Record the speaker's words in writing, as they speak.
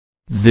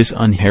This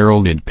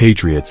unheralded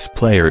Patriots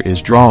player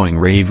is drawing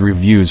rave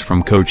reviews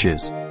from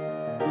coaches.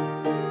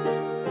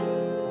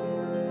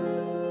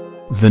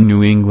 The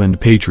New England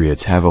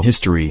Patriots have a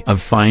history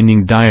of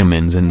finding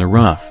diamonds in the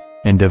rough,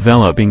 and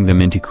developing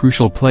them into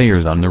crucial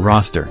players on the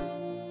roster.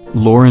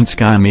 Lawrence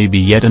Guy may be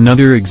yet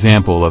another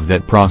example of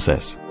that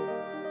process.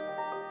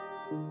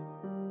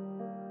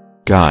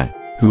 Guy,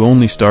 who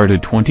only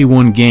started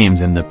 21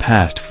 games in the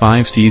past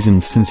 5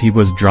 seasons since he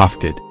was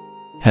drafted,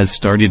 has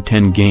started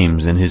 10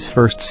 games in his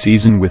first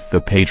season with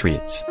the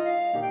Patriots.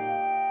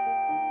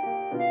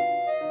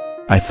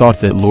 "I thought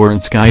that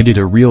Lawrence Guy did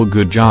a real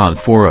good job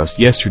for us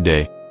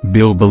yesterday,"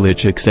 Bill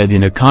Belichick said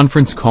in a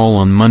conference call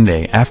on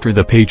Monday after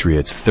the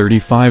Patriots'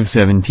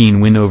 35-17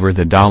 win over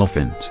the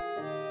Dolphins.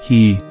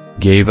 "He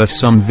gave us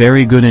some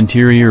very good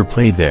interior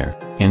play there,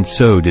 and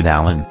so did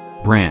Alan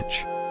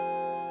Branch.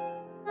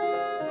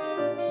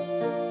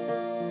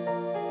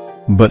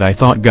 But I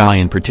thought Guy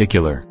in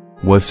particular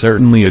was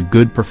certainly a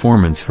good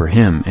performance for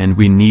him, and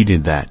we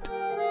needed that."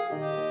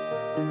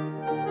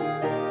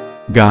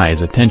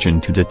 Guy's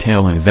attention to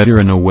detail and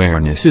veteran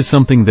awareness is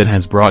something that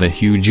has brought a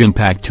huge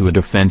impact to a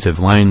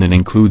defensive line that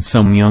includes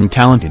some young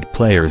talented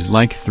players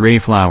like Trey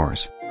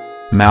Flowers,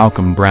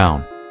 Malcolm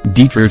Brown,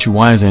 Dietrich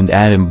Wise and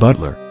Adam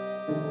Butler.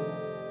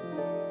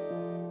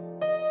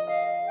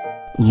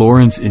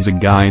 "Lawrence is a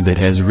guy that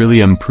has really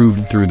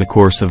improved through the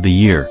course of the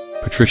year,"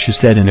 Patricia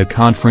said in a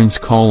conference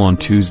call on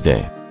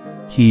Tuesday.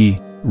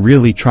 "He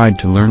really tried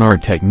to learn our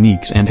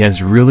techniques and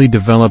has really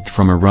developed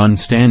from a run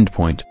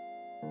standpoint.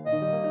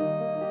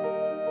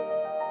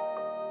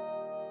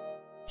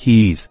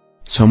 He's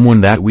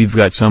someone that we've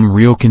got some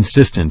real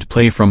consistent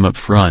play from up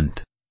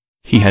front.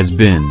 He has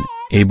been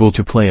able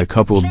to play a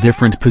couple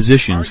different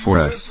positions for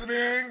us.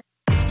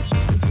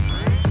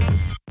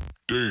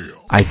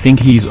 I think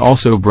he's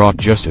also brought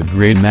just a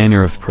great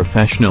manner of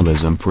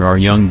professionalism for our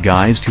young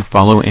guys to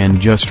follow, and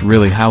just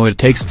really how it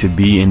takes to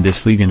be in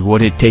this league and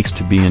what it takes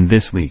to be in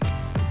this league.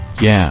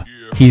 Yeah,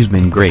 he's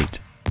been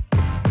great."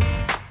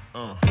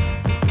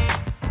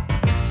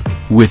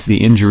 With the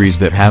injuries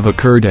that have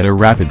occurred at a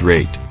rapid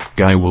rate,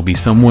 Guy will be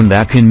someone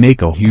that can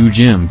make a huge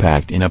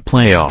impact in a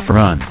playoff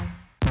run.